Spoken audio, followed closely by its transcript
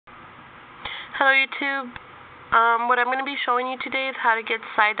Hello YouTube. What I'm going to be showing you today is how to get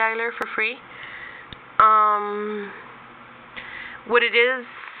Cydialer for free.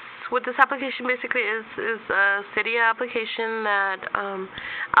 What this application basically is a Cydia application that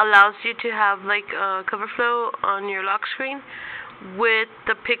allows you to have like coverflow on your lock screen with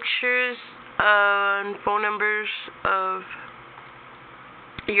the pictures and phone numbers of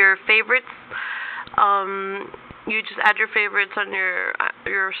your favorites. You just add your favorites on your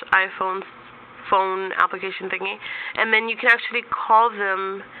iPhone's phone application thingy, and then you can actually call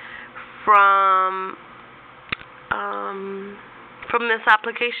them from this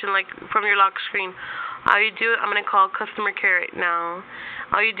application, like from your lock screen. All you do, I'm going to call customer care right now.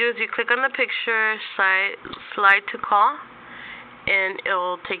 All you do is you click on the picture, slide to call, and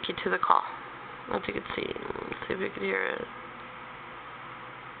it'll take you to the call. Let's see if you can hear it.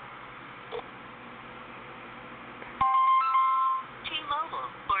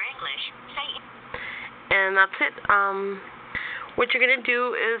 And that's it. What you're going to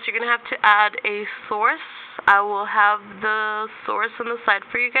do is you're going to have to add a source. I will have the source on the side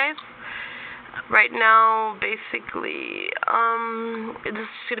for you guys. Right now, basically, this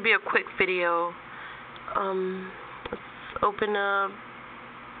is going to be a quick video. Let's open up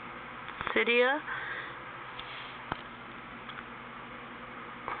Cydia.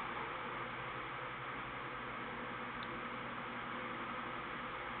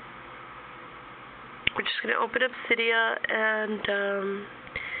 We're just going to open up Cydia, and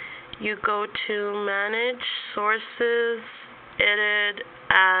you go to Manage, Sources, Edit,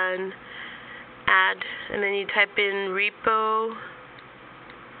 and Add, and then you type in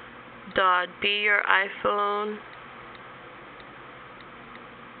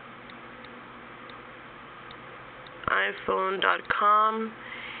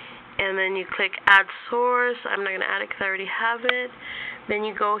and then you click Add Source. I'm not going to add it because I already have it. Then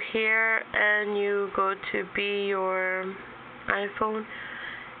you go here and you go to Be Your iPhone.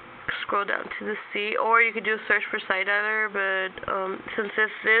 Scroll down to the C, or you could do a search for Cydialer, but since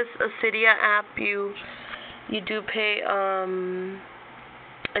this is a Cydia app, you do pay I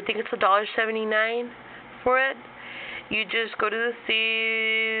think it's $1.79 for it. You just go to the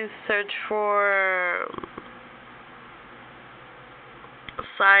C, search for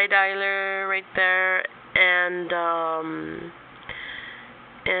Cydialer right there, and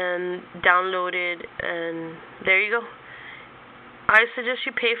download it, and there you go. I suggest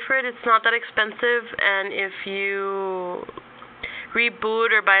you pay for it. It's not that expensive, and if you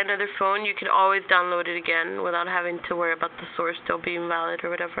reboot or buy another phone, you can always download it again without having to worry about the source still being valid or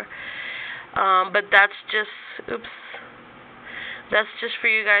whatever. But that's just for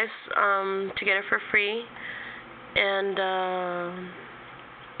you guys to get it for free, and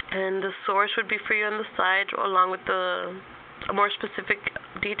the source would be for you on the side, along with the more specific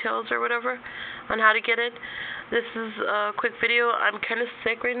details or whatever on how to get it. This is a quick video. I'm kind of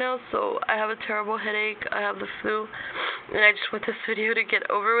sick right now, so I have a terrible headache. I have the flu, and I just want this video to get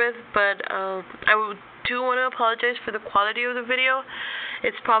over with. But I do want to apologize for the quality of the video.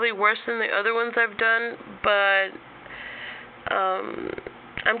 It's probably worse than the other ones I've done, but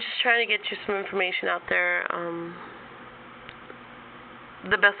I'm just trying to get you some information out there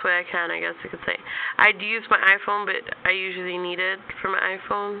the best way I can, I guess you could say. I do use my iPhone, but I usually need it for my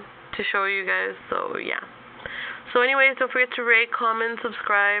iPhone to show you guys, so yeah. So anyways, don't forget to rate, comment,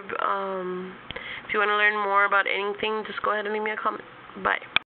 subscribe. If you want to learn more about anything, just go ahead and leave me a comment. Bye.